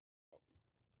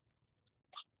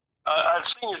I've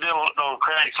seen your deal on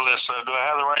Craigslist. Do I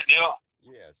have the right deal?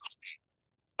 Yes.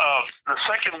 The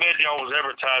second bed y'all was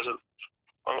advertising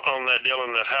on that deal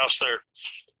in that house there.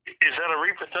 Is that a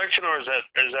reproduction or is that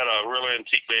a real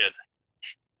antique bed?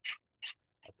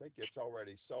 I think it's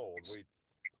already sold. We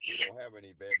don't have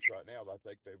any beds right now, but I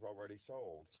think they've already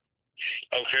sold.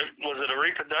 Okay. Was it a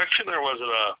reproduction or was it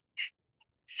a?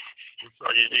 You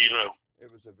Or said it do was you know? it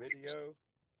was a video.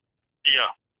 Yeah.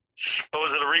 But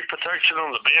was it a reproduction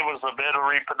on the bed? Was the bed a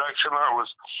reproduction or was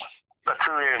a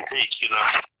true antique? You know.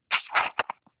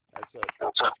 That's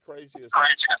That's as crazy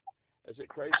as it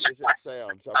crazy as it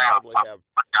sounds. I probably have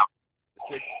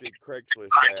 60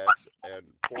 Craigslist ads and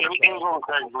four or It was five. on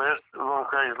Craigslist. It was on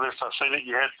Craigslist. I see that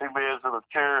you had two beds and a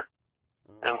chair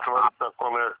Uh, and some other stuff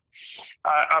on there.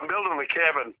 I'm building a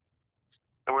cabin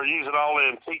and we're using all the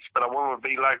antiques, but I want it to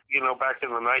be like, back in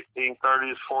the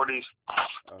 1930s, 40s,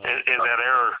 uh-huh. in that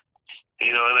era.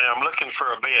 And I'm looking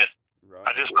for a bed. Right.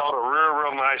 I just bought a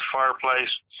real nice fireplace.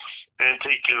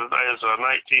 Antique is a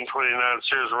 1929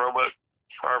 Sears Roebuck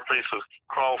fireplace with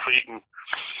crawl feet,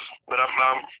 but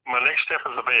my next step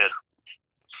is a bed,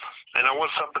 and I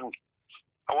want something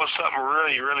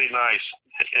really really nice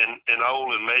and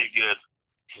old and made good.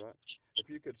 Right. If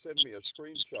you could send me a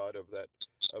screenshot of that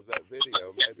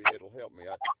video, maybe it'll help me.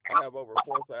 I have over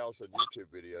 4,000 YouTube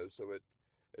videos, so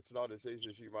it's not as easy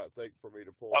as you might think for me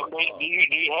to pull that Okay, do off. you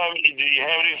do you have do you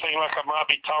have anything like I might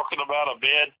be talking about a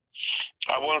bed?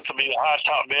 I Nope. want it to be a high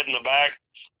top bed in the back,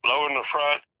 low in the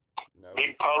front, No.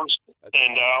 big post, At the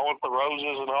and moment, I want the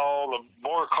roses and all. The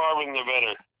more carving, the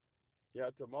better. yeah, Yeah.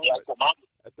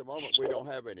 at the moment we don't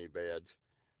have any beds.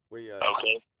 We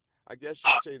Okay. I guess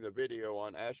you've seen the video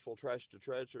on Asheville Trash to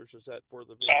Treasures. Is that for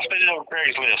the I video? see it on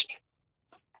Craigslist.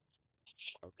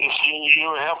 Okay. You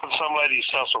were helping some lady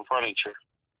sell some furniture.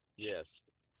 Yes.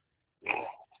 Yes.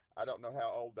 I don't know how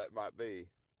old that might be.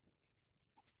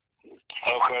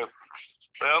 Okay.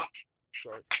 Well,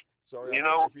 Sorry. Sorry. you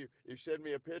know, If you send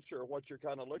me a picture of what you're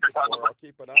kind of looking for, I'll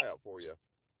keep an eye out for you.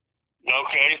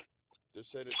 okay.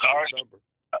 Just send it to All this right. number.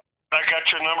 I got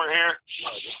your number here.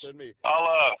 Yeah. Just send me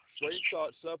I'll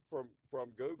screenshot stuff from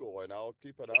Google, and I'll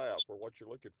keep an eye out for what you're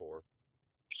looking for.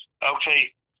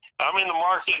 okay. I'm in the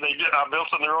market. I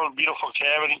built a real beautiful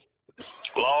cabin,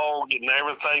 log and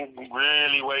everything,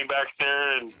 really way back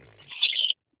there, and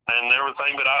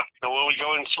everything. But when we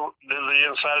go into the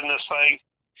inside in this thing,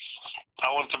 I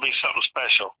want it to be something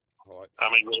special. All right. I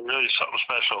mean, really something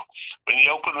special. When you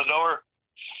open the door,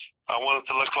 I want it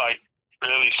to look like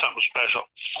really something special.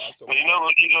 Awesome. Well,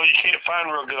 you can't find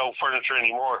real good old furniture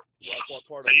anymore. Right. What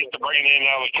part They of used to bring it in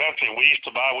out of the country. We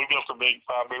built a big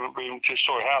 5-bedroom,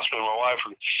 2-story house with my wife,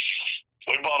 and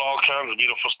we bought all kinds of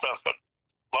beautiful stuff. But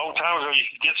a long time ago, you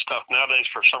could get stuff. Nowadays,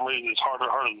 for some reason, it's harder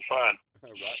to find.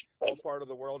 right? What part of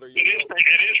the world are you? It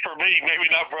is for me, maybe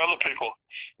not for other people.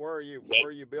 Where are you? Where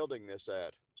are you building this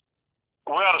at?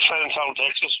 We're out of San Antonio,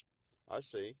 Texas. I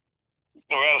see.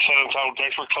 We're out of San Antonio,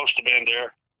 Texas. We're close to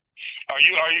Bandera. Are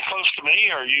you close to me,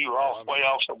 or are you No, way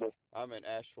off somewhere? I'm in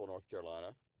Asheville, North Carolina.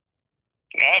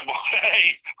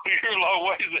 Hey, you're a long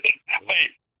ways in. Hey,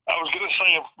 I was going to say,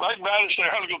 if Mike Madison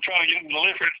there, I was going to try to get him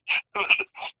delivered.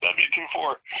 That'd be too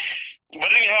far. But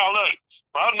anyhow, look,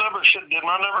 did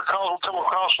my number come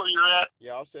across where you're at?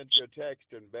 Yeah, I'll send you a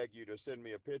text and beg you to send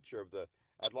me a picture of the.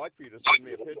 I'd like for you to send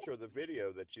me a picture of the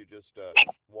video that you just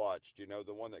watched. You know,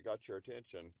 the one that got your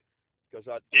attention. Because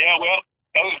Yeah, well,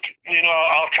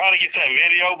 I'll try to get that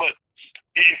video, but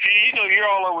if you're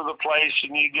all over the place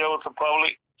and you deal with the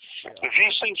public, yeah, if you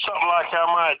see something like how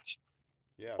much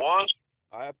yeah. once,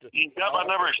 I have to. you got my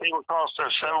number, it came across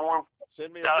there, 71.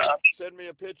 Send me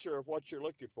a picture of what you're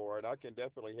looking for, and I can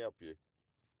definitely help you.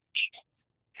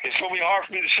 It's going to be hard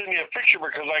for me to send you a picture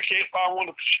because I can't find one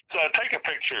to take a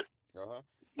picture. Uh huh.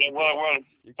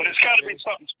 But it's got to be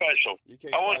something special. You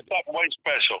can't I want find something way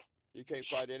special. you can't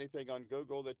find anything on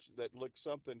Google that looks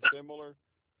something similar.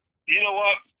 You know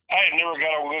what? I had never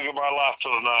got on Google in my life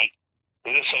till tonight.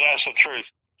 And that's the truth.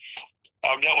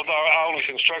 I've dealt with I own a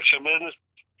construction business.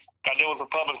 I deal with the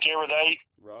public every day,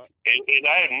 Right. and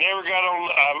I had never got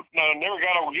on. Never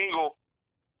got on Google.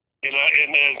 And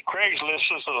Craigslist.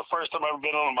 This is the first time I've ever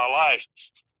been on in my life.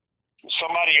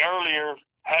 Somebody earlier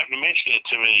happened to mention it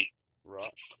to me.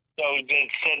 Right. So they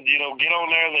said, get on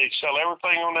there. They sell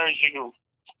everything on there you can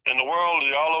in the world,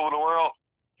 all over the world.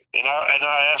 And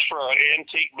I asked for an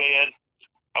antique bed.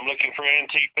 I'm looking for an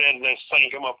antique bed, and this thing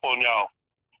come up on y'all.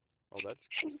 Oh,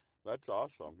 that's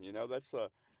awesome. You know, that's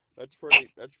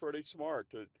pretty smart.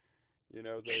 You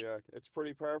know, it's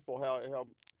pretty powerful how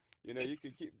you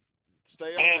can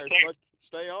stay on And there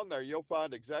stay on there. You'll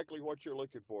find exactly what you're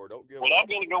looking for. Don't give Well, up.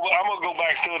 I'm gonna go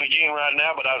back to it again right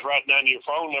now. But I was writing down your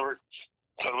phone number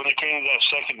because when it came to that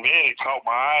second bed, it caught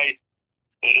my eye,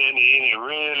 and it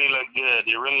really looked good.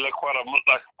 It really looked what I'm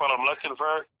looking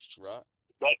for. Right.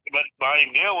 But my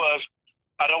deal was,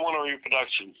 I don't want a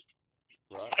reproduction.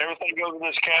 Right. Everything goes in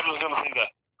this cabin is gonna be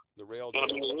the real gonna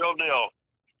deal. be the real deal.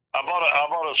 I bought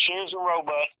a Sears and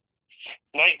Roebuck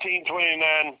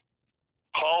 1929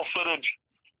 claw footage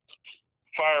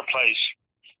fireplace,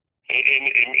 and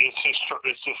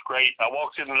it's just great. I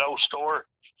walked in an old store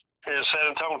in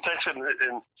San Antonio, Texas,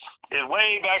 and it's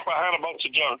way back behind a bunch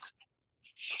of junk.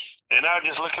 And I was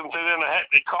just looking through there, and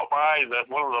it caught my eye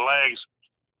that one of the legs.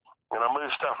 And I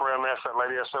moved stuff around there. That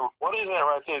lady, I said, "What is that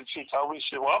right there?" And she told me,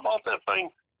 she said, "Well, I bought that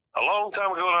thing a long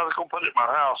time ago, and I was gonna put it in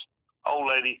my house." Old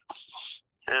lady.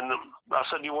 And I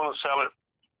said, "You want to sell it?"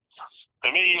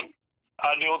 And me,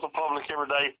 I deal with the public every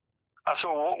day. I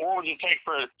said, "Well, what would you take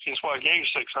for it?" She said, "Well, I gave you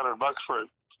 $600 for it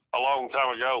a long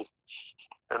time ago."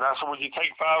 And I said, "Would you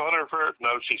take $500 for it?"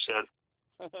 "No," she said.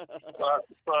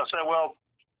 So I said, "Well,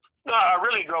 no, I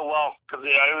really drove off because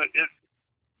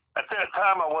at that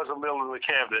time I wasn't building the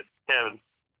cabin.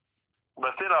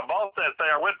 But then I bought that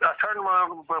thing. I turned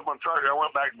around with my truck. I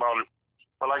went back and bought it.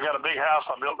 Well, I got a big house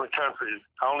I built in the country.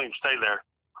 I don't even stay there.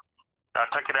 I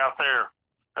took it out there,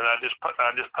 and I just put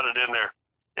it in there.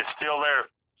 It's still there,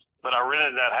 but I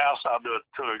rented that house out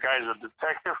to a guy's a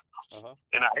detective,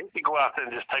 and I hate to go out there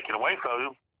and just take it away from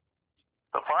him.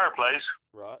 The fireplace.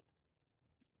 Right.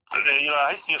 And,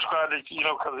 I hate to describe it,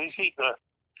 because he's heating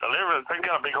the living room. They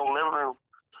got a big old living room,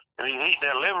 and he's heating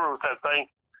that living room with that thing.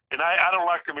 And I don't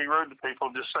like to be rude to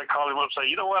people. Just call him up and say,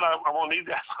 "You know what? I'm gonna need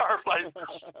that fireplace."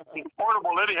 It's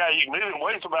portable anyhow. You can move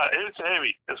it. It's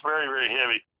heavy. It's very, very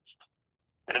heavy.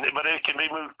 But it can be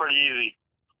moved pretty easy.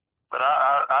 But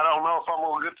I don't know if I'm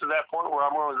gonna get to that point where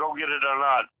I'm gonna go get it or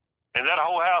not. And that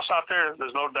whole house out there,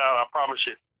 there's no doubt. I promise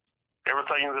you,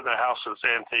 everything in the house is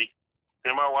antique.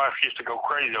 And my wife used to go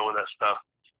crazy over that stuff.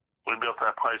 We built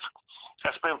that place.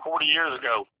 That's been 40 years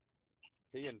ago.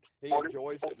 He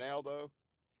enjoys it now, though.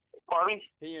 Pardon me?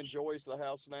 He enjoys the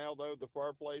house now, though. The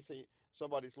fireplace.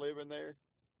 Somebody's living there.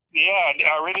 Yeah,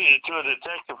 I rented it to a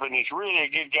detective, and he's really a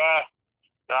good guy.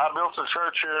 Now, I built a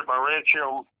church here at my ranch here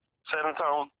on San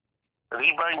Antonio, and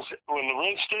when the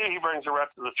rent's due, he brings it right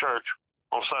to the church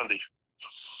on Sundays.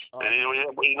 And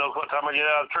he knows what time I get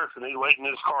out of church, and he's waiting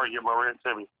in his car to get my rent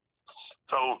to me.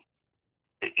 So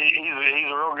he's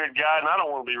a real good guy, and I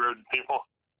don't want to be rude to people.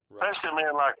 Right. Especially a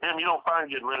man like him. You don't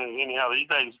find good renters anyhow. These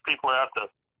days, people are out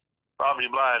to rob you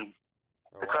blind.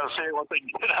 They're trying to see what they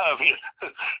can get out of you.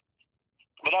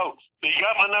 But, you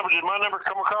got my number. Did my number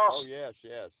come across? Oh, yes.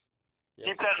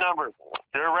 Keep that number.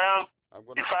 They're around.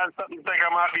 You find something you think I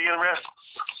might be interested.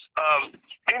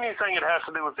 Anything that has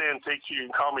to do with the antique, you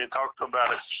can call me and talk to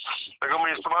about it. There's going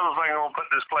to be some other things I'm going to put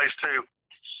in this place, too.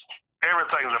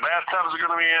 Everything. The bathtubs are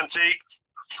going to be antique.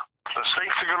 The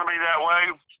sinks are going to be that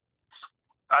way.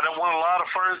 I don't want a lot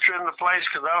of furniture in the place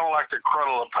because I don't like to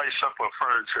cruddle a place up with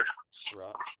furniture.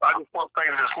 Right. I just want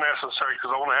things that's necessary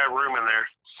because I want to have room in there.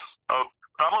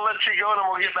 I'm going to let you go, and I'm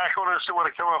going to get back on there and see what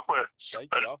I come up with. Thank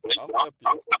you. I'll help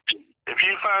you. If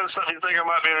you find something you think I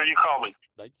might be able to, you call me.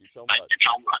 Thank you so much.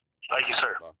 Thank you,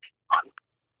 sir. Bye.